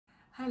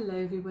Hello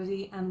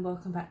everybody and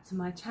welcome back to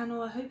my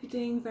channel. I hope you're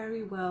doing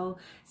very well.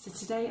 So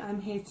today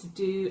I'm here to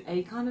do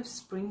a kind of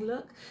spring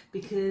look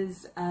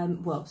because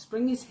well,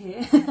 spring is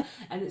here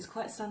and it's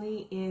quite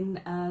sunny in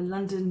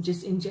London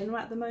just in general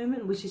at the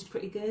moment, which is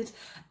pretty good.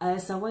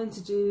 So I wanted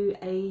to do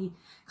a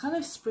kind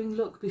of spring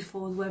look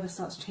before the weather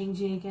starts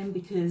changing again,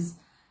 because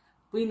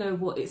we know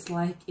what it's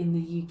like in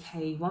the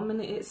UK. One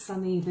minute it's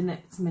sunny, the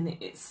next minute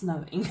it's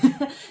snowing.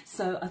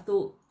 So I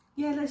thought,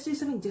 yeah, let's do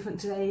something different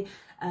today.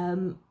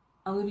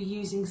 I'm going to be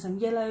using some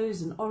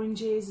yellows and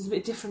oranges. It's a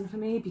bit different for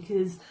me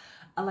because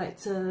I like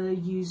to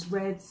use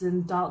reds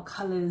and dark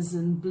colours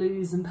and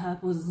blues and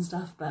purples and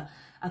stuff, but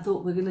I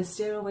thought we're going to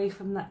steer away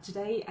from that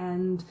today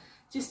and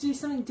just do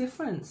something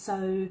different.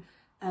 So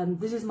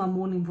this is my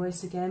morning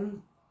voice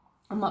again.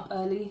 I'm up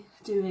early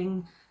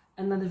doing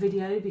another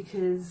video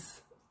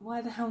because why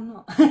the hell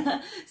not?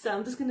 So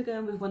I'm just going to go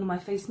in with one of my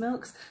face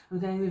milks. I'm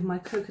going with my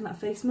coconut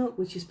face milk,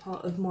 which is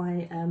part of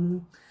my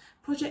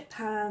project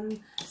tan,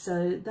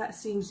 so that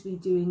seems to be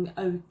doing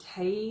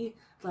okay.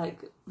 Like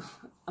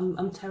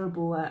I'm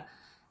terrible at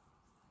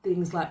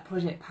things like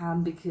project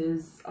pan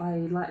because I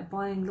like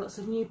buying lots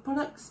of new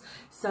products,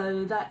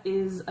 so that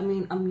is, I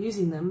mean, I'm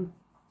using them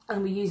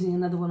and we're using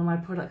another one of my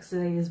products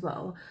today as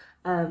well,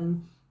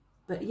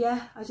 but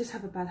yeah, I just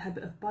have a bad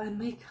habit of buying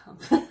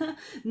makeup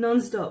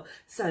non-stop.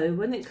 So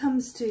when it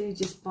comes to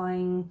just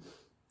buying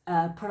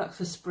product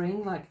for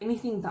spring, like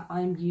anything that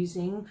I'm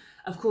using,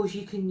 of course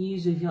you can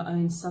use with your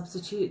own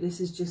substitute. This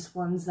is just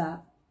ones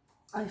that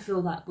I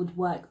feel that would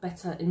work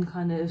better in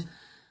kind of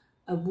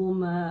a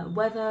warmer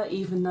weather,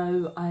 even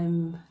though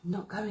I'm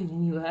not going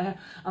anywhere.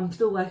 I'm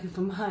still working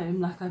from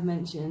home, like I've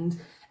mentioned,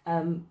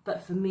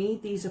 but for me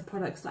these are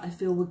products that I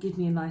feel will give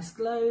me a nice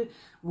glow,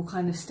 will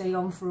kind of stay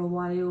on for a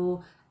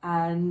while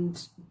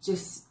and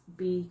just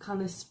be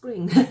kind of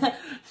spring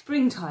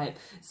spring type.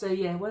 So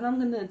yeah, when I'm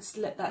gonna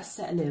let that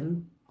settle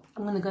in,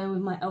 I'm going to go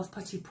with my e.l.f.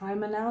 Putty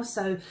Primer now.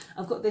 So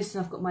I've got this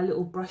and I've got my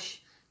little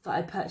brush that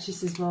I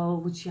purchased as well,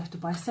 which you have to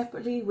buy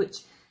separately, which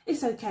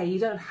is okay. You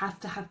don't have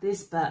to have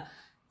this, but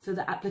for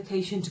the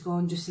application to go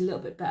on just a little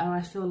bit better,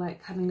 I feel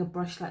like having a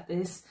brush like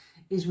this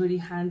is really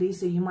handy.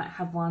 So you might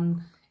have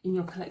one in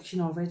your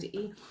collection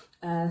already.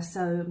 So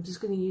I'm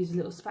just going to use a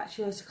little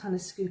spatula to kind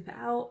of scoop it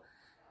out,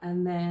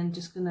 and then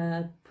just going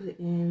to put it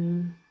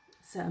in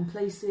certain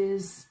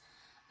places.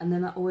 And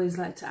then I always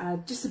like to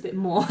add just a bit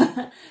more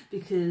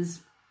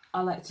because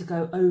I like to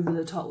go over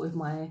the top with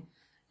my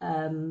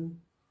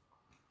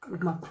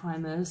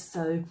primers.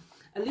 So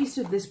at least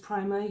with this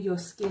primer, your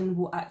skin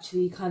will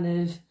actually kind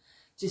of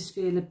just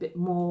feel a bit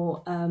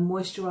more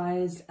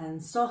moisturized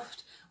and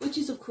soft, which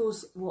is of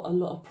course what a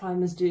lot of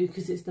primers do,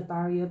 because it's the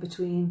barrier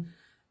between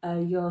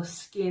your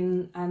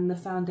skin and the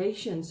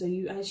foundation. So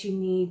you actually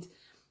need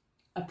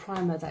a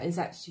primer that is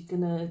actually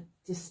gonna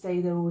just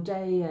stay there all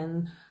day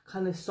and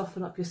kind of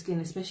soften up your skin,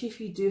 especially if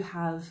you do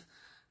have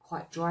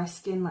quite dry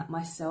skin like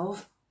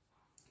myself.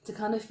 To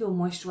kind of feel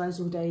moisturised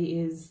all day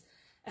is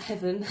a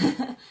heaven.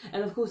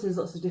 And of course there's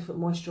lots of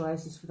different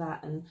moisturisers for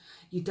that, and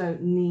you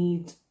don't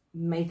need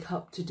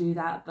makeup to do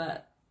that.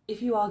 But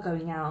if you are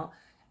going out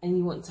and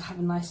you want to have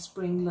a nice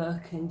spring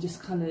look and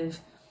just kind of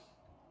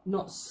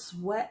not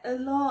sweat a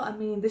lot, I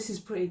mean, this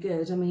is pretty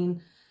good. I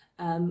mean,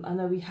 I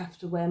know we have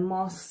to wear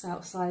masks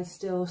outside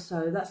still,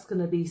 so that's going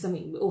to be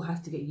something we all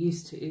have to get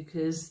used to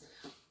because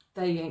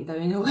they ain't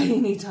going away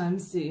anytime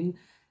soon.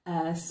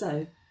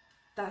 So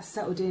that's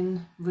settled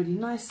in really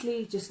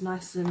nicely, just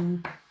nice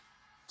and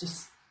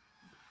just,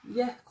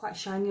 yeah, quite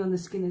shiny on the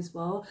skin as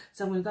well.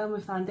 So I'm going to go in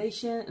with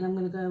foundation, and I'm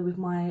going to go in with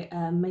my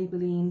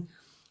Maybelline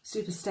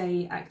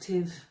Superstay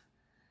Active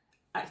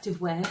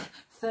Wear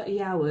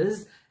 30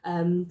 hours.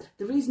 The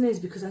reason is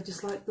because I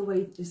just like the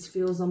way this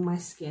feels on my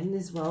skin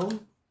as well,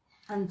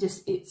 and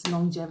just its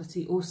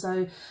longevity.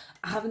 Also,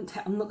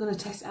 I'm not going to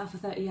test it out for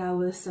 30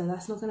 hours, so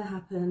that's not going to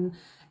happen.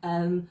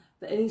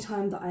 But any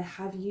time that I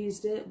have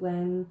used it,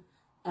 when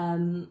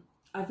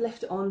I've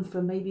left it on for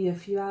maybe a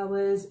few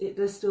hours, it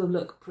does still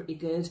look pretty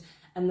good,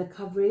 and the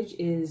coverage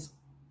is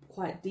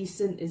quite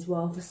decent as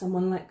well for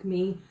someone like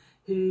me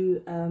who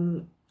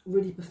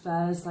really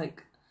prefers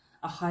like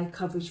a high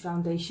coverage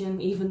foundation,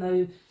 even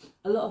though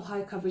a lot of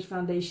high coverage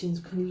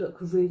foundations can look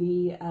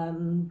really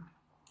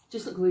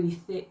just look really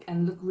thick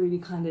and look really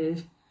kind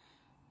of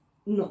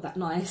not that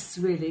nice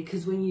really,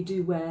 because when you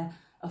do wear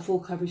a full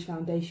coverage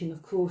foundation,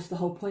 of course the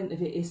whole point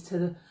of it is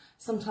to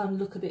sometimes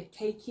look a bit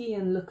cakey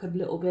and look a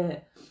little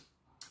bit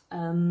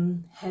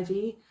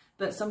heavy,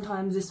 but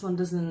sometimes this one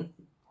doesn't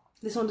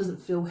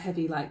feel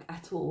heavy like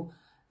at all,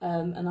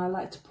 and I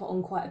like to put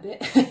on quite a bit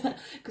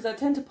because I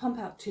tend to pump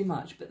out too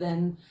much. But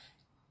then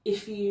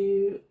if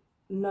you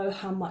know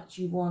how much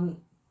you want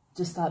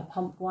just like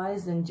pump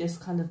wise, then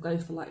just kind of go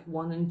for like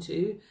 1 and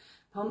 2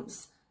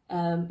 pumps,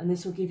 and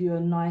this will give you a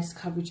nice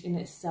coverage in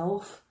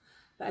itself.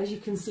 But as you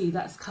can see,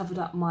 that's covered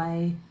up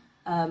my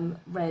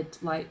red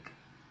like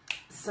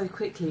so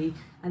quickly,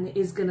 and it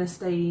is gonna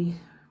stay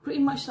pretty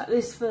much like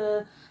this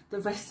for the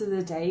rest of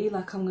the day.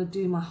 Like I'm gonna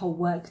do my whole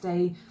work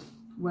day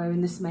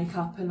wearing this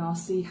makeup and I'll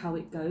see how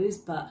it goes,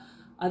 but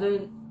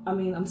I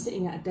mean, I'm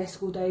sitting at a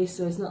desk all day,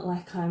 so it's not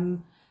like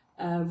I'm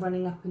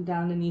running up and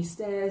down any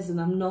stairs, and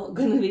I'm not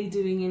going to be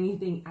doing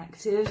anything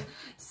active.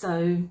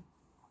 So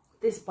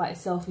this by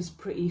itself is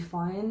pretty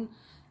fine.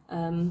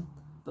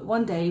 But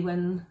one day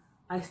when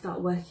I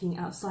start working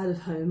outside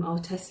of home, I'll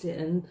test it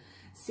and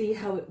see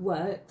how it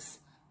works.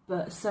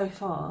 But so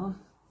far,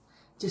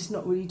 just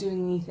not really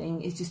doing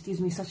anything. It just gives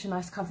me such a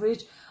nice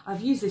coverage.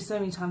 I've used this so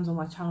many times on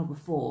my channel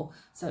before,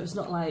 so it's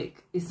not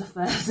like it's the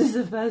first it's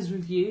the first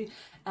review.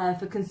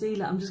 For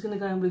concealer, I'm just going to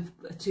go in with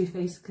a Too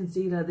Faced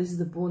concealer. This is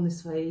the Born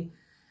This Way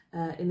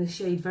in the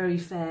shade Very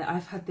Fair.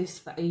 I've had this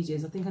for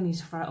ages. I think I need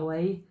to throw it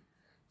away.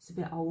 It's a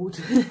bit old.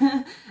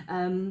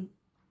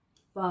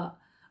 But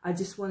I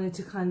just wanted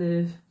to kind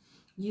of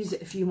use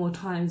it a few more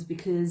times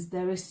because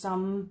there is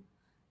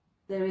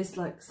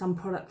like some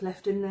product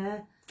left in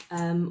there.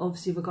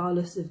 Obviously,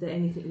 regardless if there's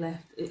anything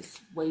left, it's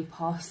way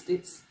past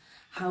it's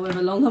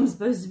however long I'm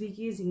supposed to be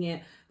using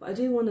it. But I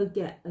do want to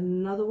get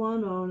another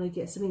one, or I want to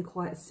get something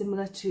quite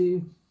similar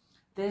to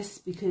this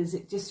because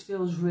it just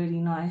feels really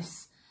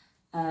nice.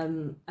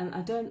 And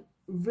I don't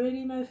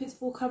really know if it's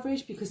full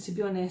coverage because, to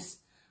be honest,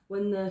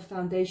 when the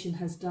foundation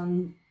has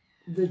done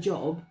the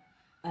job,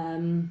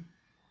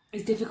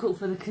 it's difficult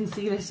for the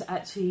concealer to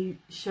actually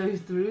show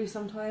through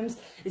sometimes,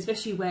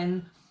 especially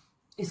when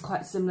it's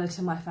quite similar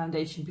to my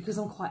foundation. Because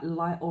I'm quite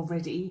light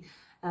already,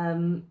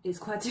 it's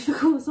quite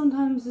difficult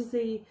sometimes to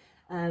see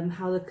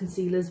how the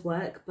concealers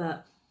work.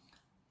 But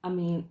I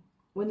mean,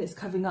 when it's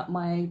covering up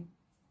my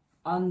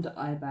under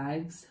eye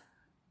bags,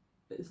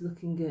 it's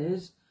looking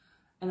good,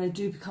 and they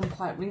do become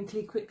quite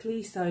wrinkly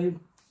quickly. So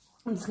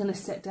I'm just going to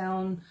set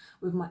down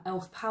with my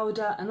e.l.f.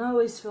 powder, and I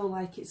always feel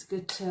like it's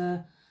good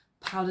to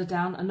powder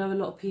down. I know a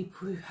lot of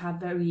people who have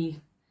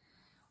very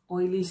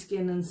oily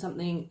skin and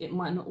something, it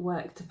might not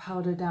work to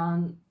powder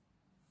down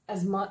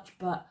as much,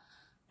 but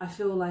I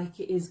feel like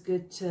it is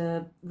good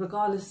to,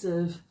 regardless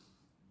of,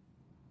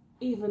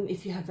 even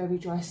if you have very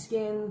dry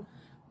skin,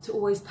 to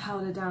always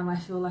powder down. I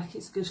feel like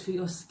it's good for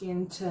your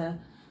skin to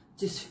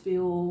just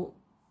feel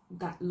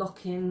that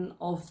lock-in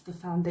of the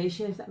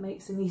foundation, if that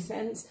makes any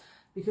sense,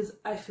 because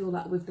I feel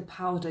that with the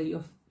powder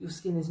your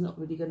skin is not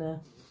really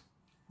gonna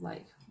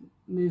like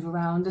move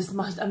around as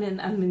much. I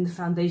mean the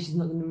foundation is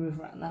not going to move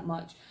around that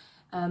much.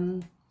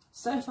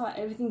 So far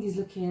everything is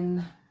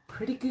looking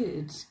pretty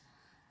good,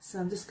 so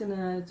I'm just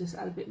gonna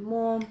add a bit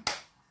more,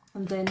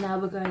 and then now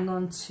we're going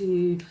on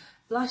to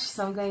blush.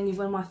 So I'm going with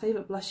one of my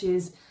favourite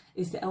blushes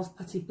is the e.l.f.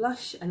 Putty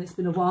blush, and it's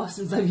been a while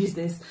since I've used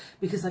this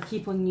because I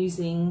keep on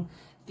using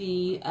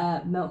the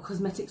Melt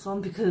Cosmetics one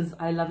because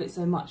I love it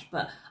so much.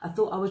 But I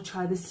thought I would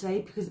try this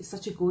today because it's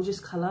such a gorgeous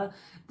colour.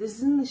 This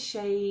is in the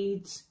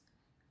shade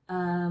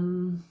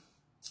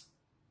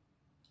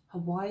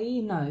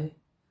Hawaii. No,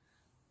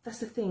 that's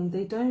the thing,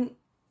 they don't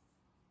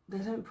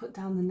put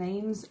down the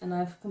names, and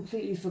I've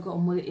completely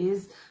forgotten what it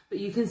is, but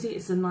you can see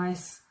it's a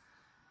nice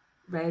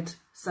red,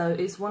 so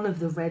it's one of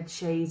the red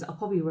shades. I'll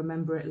probably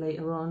remember it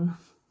later on,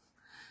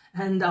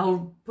 and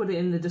I'll put it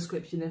in the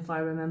description if I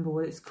remember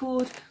what it's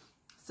called.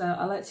 So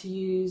I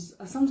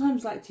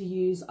sometimes like to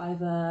use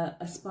either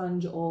a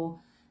sponge or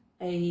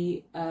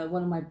a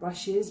one of my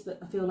brushes, but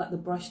I feel like the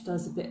brush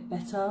does a bit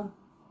better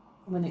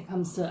when it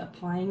comes to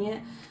applying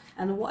it.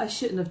 And what I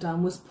shouldn't have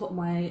done was put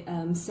my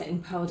setting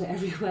powder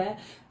everywhere,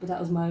 but that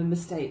was my own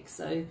mistake.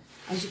 So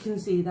as you can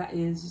see, that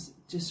is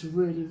just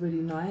really,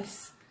 really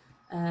nice.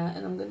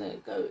 And I'm gonna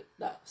go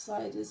that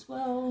side as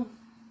well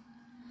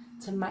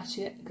to match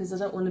it because I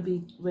don't want to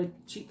be red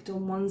cheeked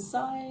on one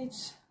side.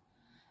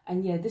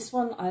 And yeah, this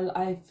one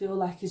I feel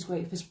like is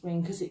great for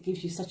spring because it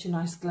gives you such a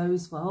nice glow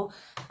as well.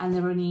 And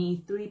they're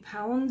only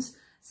 £3.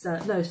 So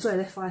no, sorry,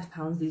 they're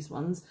 £5, these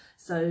ones.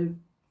 So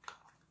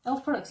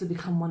e.l.f. products have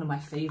become one of my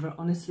favourite,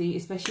 honestly,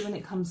 especially when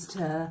it comes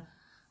to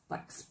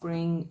like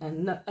spring.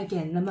 And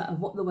again, no matter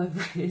what the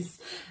weather is,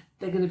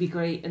 they're going to be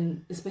great.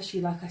 And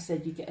especially, like I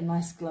said, you get a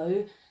nice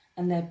glow,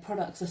 and their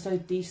products are so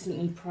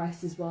decently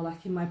priced as well.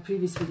 Like in my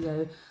previous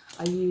video,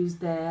 I used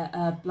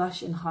their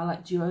blush and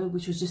highlight duo,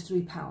 which was just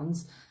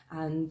 £3,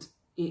 and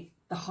the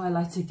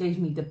highlighter gave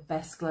me the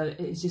best glow.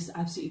 It's just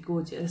absolutely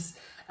gorgeous.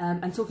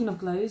 And talking of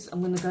glows, I'm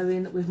going to go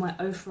in with my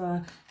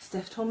Ofra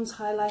Steph Tom's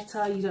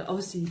highlighter.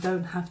 You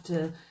don't have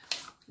to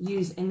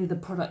use any of the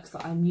products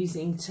that I'm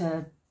using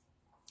to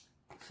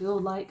feel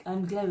like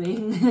I'm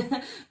glowing,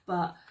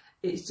 but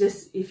it's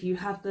just, if you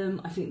have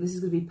them, I think this is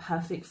going to be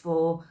perfect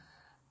for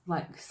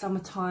like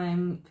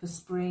summertime, for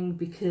spring,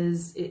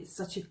 because it's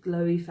such a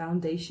glowy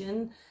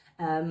foundation,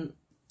 and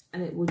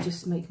it will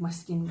just make my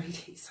skin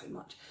radiate so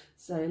much.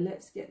 So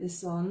let's get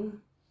this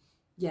on.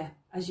 Yeah,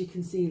 as you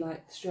can see,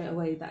 like straight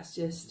away, that's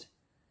just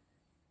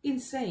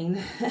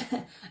insane.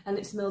 And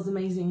it smells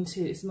amazing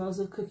too. It smells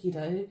of cookie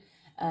dough,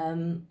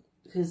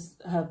 because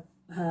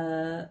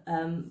her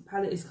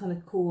palette is kind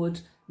of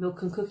called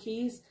Milk and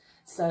Cookies.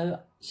 So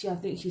I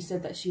think she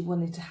said that she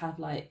wanted to have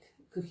like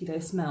cookie dough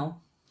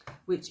smell,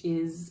 which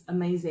is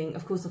amazing.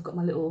 Of course, I've got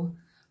my little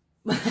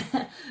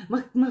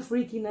my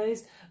freaky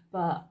nose,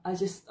 but I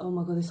just, oh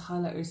my god, this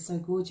highlighter is so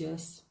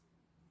gorgeous.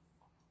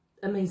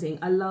 Amazing.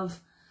 I love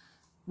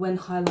when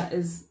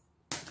highlighters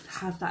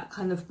have that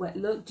kind of wet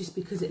look, just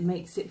because it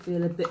makes it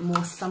feel a bit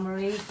more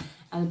summery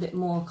and a bit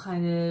more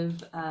kind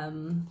of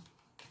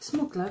it's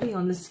more glowy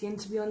on the skin,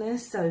 to be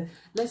honest. So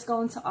let's go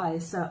on to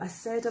eyes. So I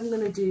said I'm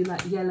going to do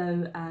like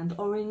yellow and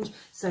orange.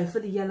 So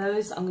for the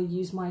yellows, I'm going to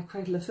use my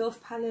Cradle of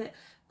Filth palette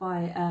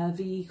by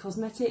VE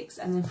Cosmetics,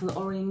 and then for the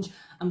orange,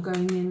 I'm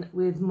going in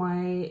with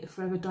my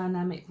Forever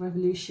Dynamic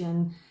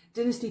Revolution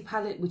Dynasty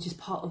palette, which is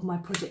part of my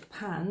Project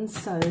Pan.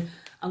 So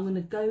I'm going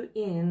to go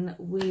in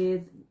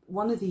with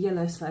one of the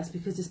yellows first,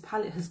 because this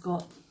palette has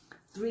got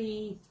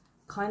 3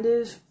 kind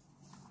of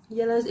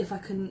yellows. If I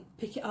can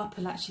pick it up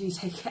and actually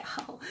take it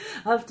out,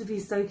 I have to be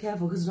so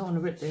careful because I don't want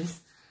to rip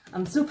this.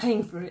 I'm still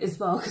paying for it as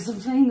well, because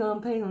I'm paying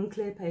on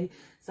ClearPay,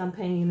 so I'm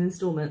paying in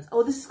installments.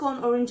 Oh, this has got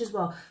an orange as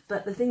well,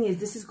 but the thing is,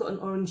 this has got an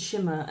orange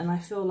shimmer, and I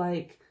feel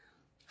like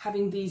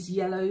having these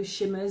yellow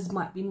shimmers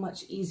might be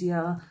much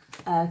easier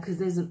because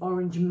there's an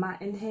orange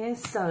matte in here.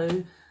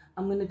 So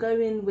I'm going to go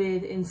in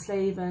with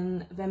Enslave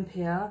and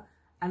Vampire,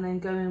 and then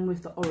go in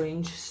with the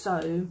orange.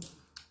 So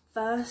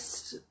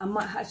first, I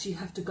might actually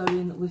have to go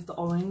in with the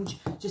orange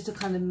just to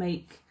kind of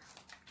make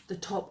the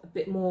top a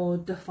bit more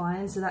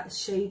defined. So that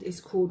shade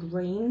is called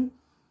Rain,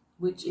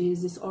 which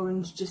is this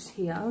orange just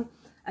here.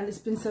 And it's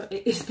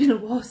been a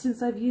while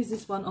since I've used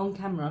this one on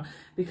camera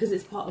because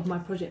it's part of my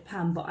Project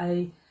Pan, but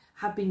I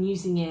have been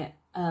using it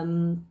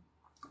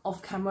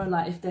off camera.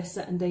 Like if there's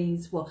certain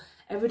days, well,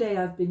 every day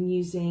I've been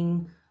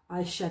using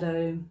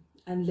eyeshadow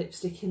and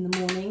lipstick in the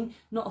morning,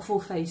 not a full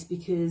face,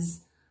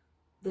 because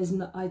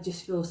I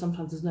just feel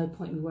sometimes there's no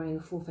point in me wearing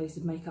a full face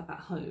of makeup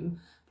at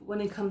home. But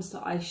when it comes to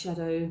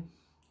eyeshadow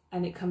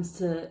and it comes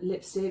to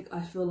lipstick,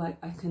 I feel like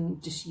I can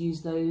just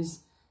use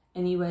those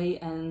anyway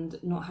and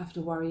not have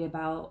to worry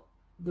about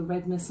the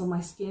redness on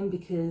my skin,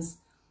 because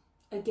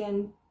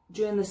again,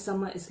 during the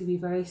summer it's going to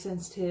be very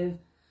sensitive,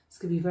 it's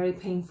going to be very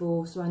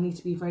painful, so I need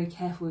to be very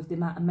careful with the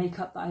amount of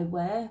makeup that I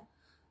wear,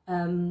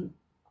 and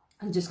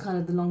just kind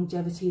of the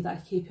longevity that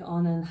I keep it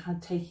on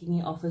and taking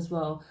it off as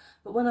well.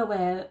 But when I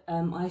wear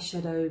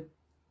eyeshadow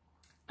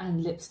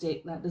and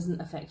lipstick, that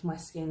doesn't affect my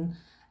skin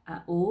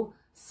at all.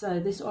 So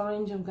this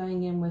orange I'm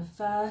going in with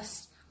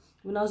first.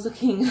 When I was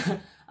looking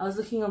I was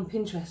looking on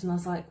Pinterest and I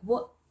was like,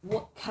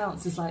 what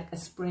counts as like a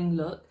spring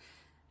look?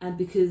 And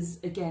because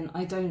again,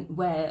 I don't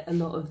wear a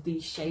lot of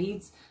these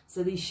shades,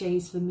 so these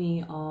shades for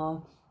me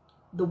are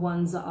the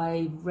ones that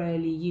I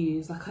rarely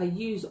use. Like I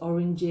use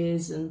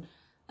oranges, and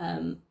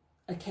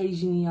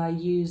occasionally I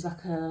use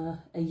like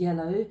a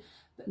yellow,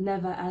 but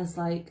never as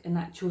like an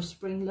actual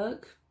spring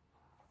look.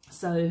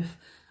 So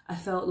I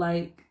felt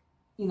like,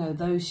 you know,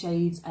 those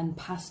shades and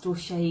pastel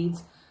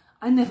shades,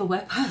 I never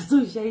wear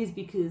pastel shades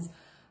because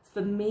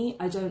for me,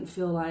 I don't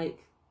feel like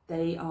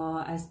they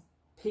are as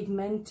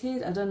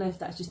pigmented. I don't know if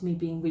that's just me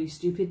being really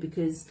stupid,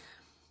 because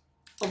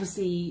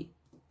obviously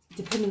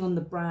depending on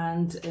the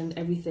brand and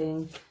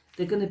everything,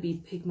 they're going to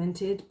be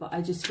pigmented, but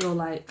I just feel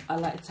like I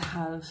like to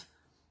have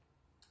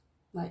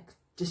like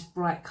just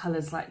bright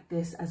colours like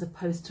this as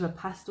opposed to a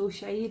pastel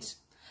shade.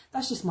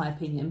 That's just my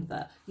opinion,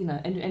 but you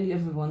know, and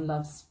everyone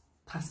loves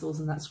pastels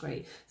and that's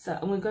great. So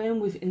I'm going to go in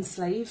with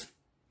Enslave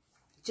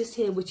just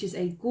here, which is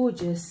a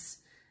gorgeous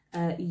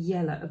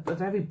yellow, a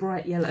very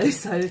bright yellow.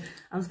 So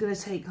I'm just going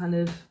to take kind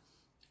of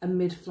a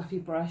mid fluffy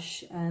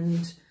brush,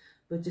 and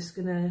we're just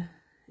going to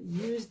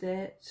use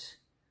that,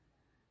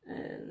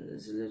 and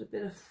there's a little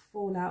bit of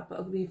fallout, but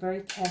I'll be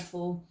very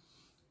careful.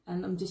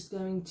 And I'm just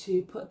going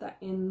to put that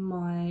in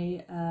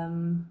my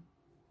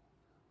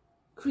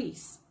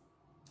crease,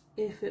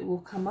 if it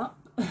will come up.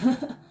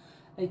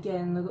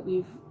 Again, I've got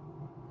to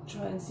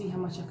try and see how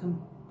much I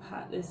can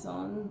pat this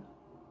on.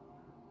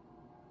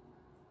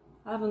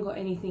 I haven't got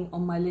anything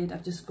on my lid,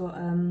 I've just got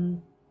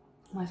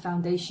my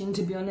foundation,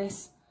 to be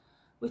honest,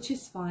 which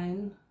is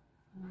fine.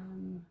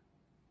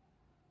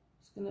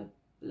 Just gonna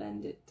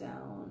blend it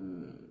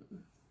down.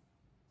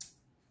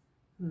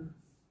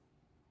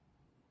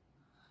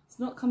 It's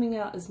not coming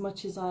out as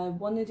much as I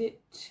wanted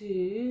it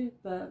to,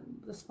 but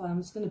that's fine.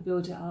 I'm just going to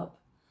build it up,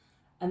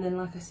 and then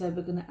like I said,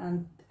 we're going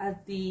to add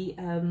the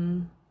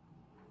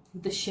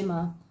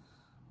shimmer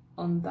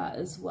on that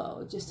as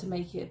well, just to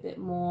make it a bit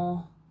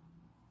more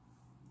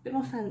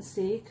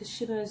fancy, because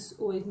shimmers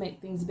always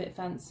make things a bit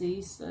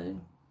fancy. So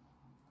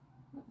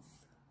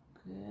that's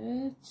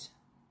good.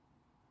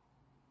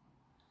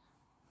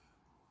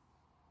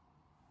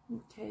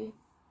 Okay,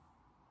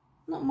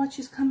 not much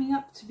is coming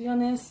up, to be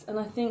honest, and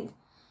I think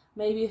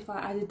maybe if I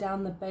added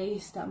down the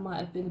base, that might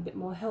have been a bit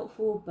more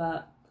helpful.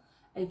 But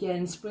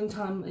again,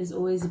 springtime is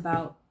always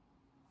about,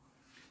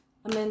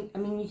 I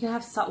mean, you can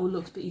have subtle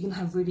looks, but you can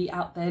have really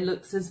out there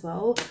looks as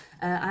well.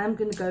 I am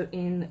going to go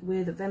in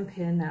with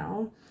Vampire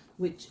now,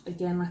 which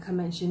again, like I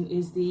mentioned,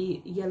 is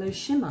the yellow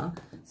shimmer.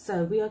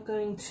 So we are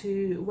going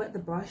to wet the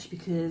brush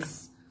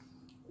because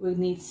we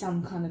need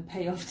some kind of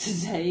payoff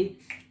today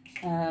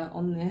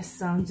on this.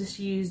 So I'm just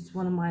used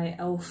one of my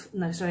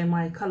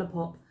my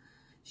Colourpop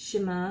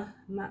shimmer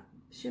matte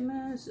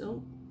shimmers.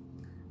 Oh,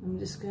 I'm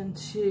just going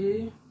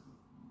to,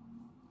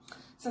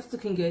 so that's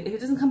looking good. If it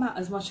doesn't come out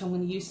as much, I'm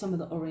going to use some of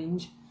the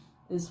orange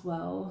as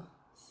well.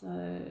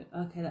 So,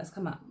 okay, that's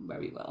come out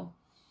very well.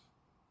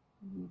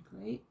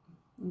 Great.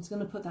 I'm just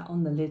going to put that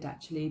on the lid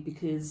actually,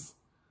 because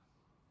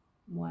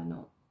why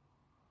not?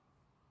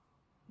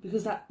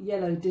 Because that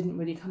yellow didn't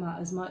really come out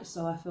as much,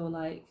 so I feel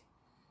like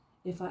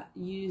if I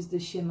use the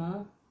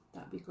shimmer,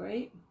 that'd be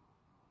great.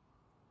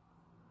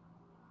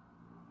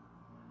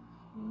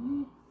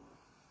 Okay.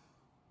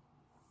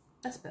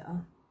 That's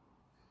better.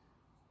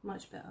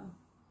 Much better.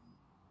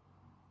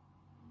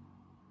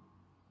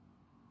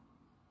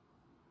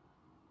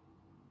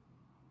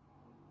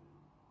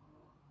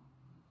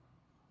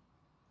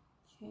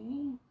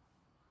 Okay.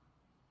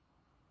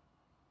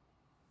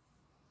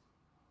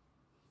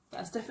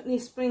 That's definitely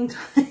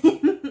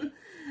springtime.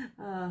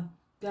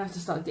 Gonna have to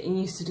start getting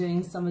used to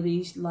doing some of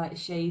these light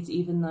shades,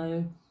 even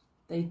though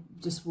they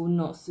just will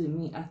not suit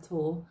me at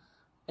all.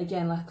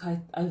 Again, like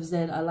I've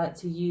said, I like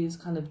to use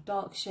kind of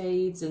dark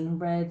shades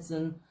and reds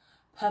and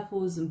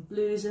purples and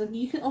blues, and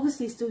you can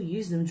obviously still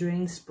use them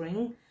during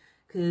spring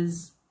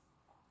because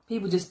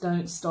people just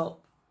don't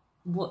stop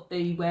what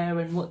they wear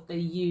and what they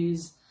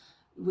use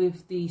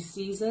with the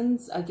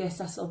seasons. I guess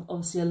that's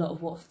obviously a lot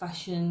of what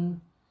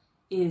fashion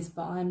is,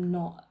 but I'm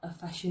not a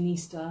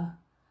fashionista,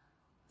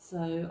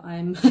 so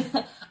I'm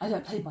I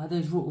don't play by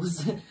those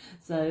rules.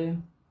 So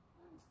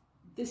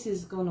this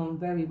has gone on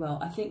very well.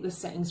 I think the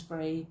setting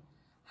spray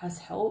has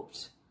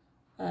helped,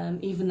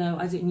 even though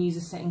I didn't use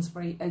a setting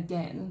spray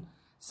again.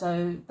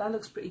 So that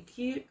looks pretty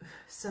cute.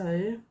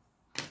 So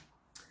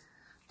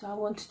do I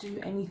want to do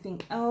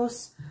anything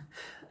else?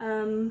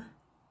 I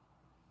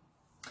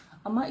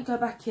might go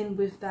back in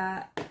with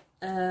that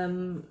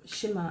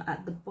shimmer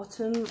at the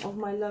bottom of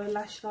my lower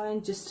lash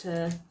line, just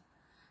a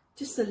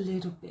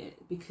little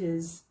bit,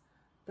 because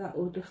that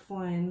will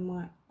define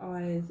my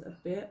eyes a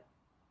bit.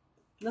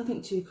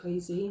 Nothing too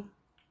crazy,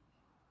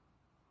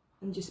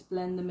 and just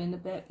blend them in a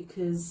bit,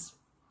 because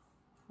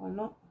why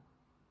not?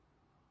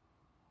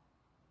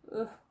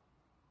 Ugh.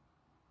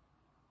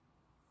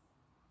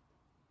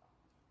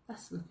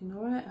 That's looking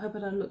alright. Hope I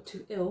don't look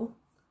too ill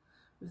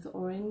with the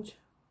orange.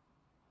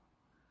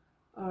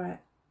 Alright,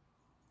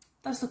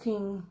 that's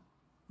looking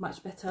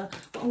much better.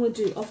 What I'm going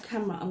to do off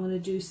camera, I'm going to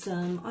do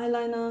some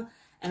eyeliner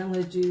and I'm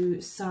going to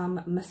do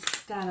some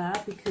mascara,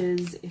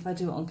 because if I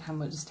do it on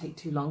camera it'll just take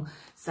too long.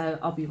 So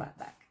I'll be right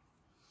back.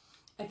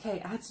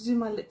 Okay, I had to do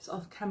my lips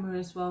off camera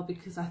as well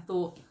because I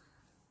thought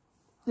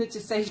to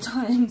save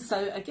time.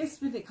 So I guess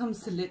when it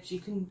comes to lips, you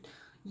can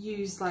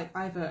use like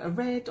either a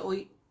red or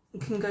you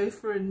can go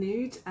for a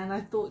nude, and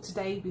I thought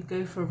today we'd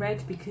go for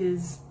red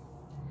because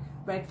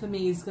red for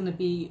me is going to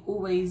be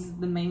always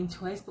the main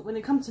choice. But when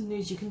it comes to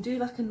nudes, you can do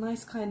like a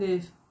nice kind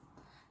of,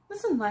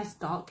 just a nice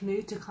dark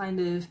nude to kind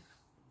of,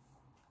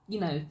 you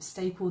know,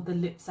 staple the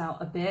lips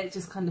out a bit,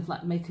 just kind of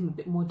like make them a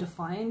bit more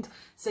defined.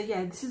 So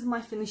yeah, this is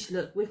my finished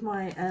look with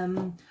my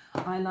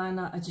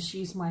eyeliner. I just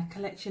used my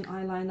collection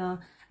eyeliner,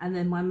 and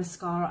then my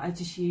mascara, I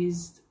just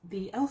used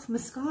the e.l.f.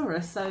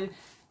 mascara. So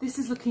this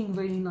is looking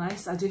really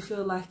nice. I do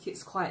feel like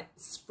it's quite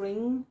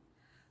spring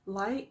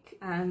like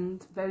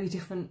and very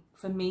different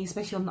for me,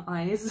 especially on the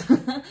eyes.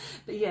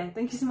 But yeah,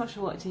 thank you so much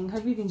for watching.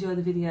 Hope you've enjoyed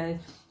the video.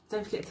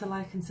 Don't forget to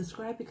like and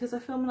subscribe, because I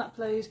film and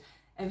upload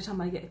every time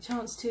I get a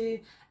chance to.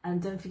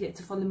 And don't forget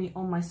to follow me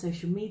on my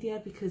social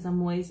media, because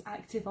I'm always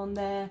active on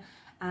there.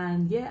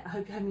 And yeah, I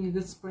hope you're having a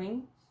good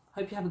spring.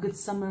 Hope you have a good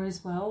summer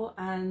as well.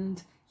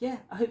 And yeah,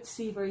 I hope to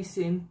see you very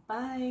soon.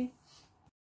 Bye.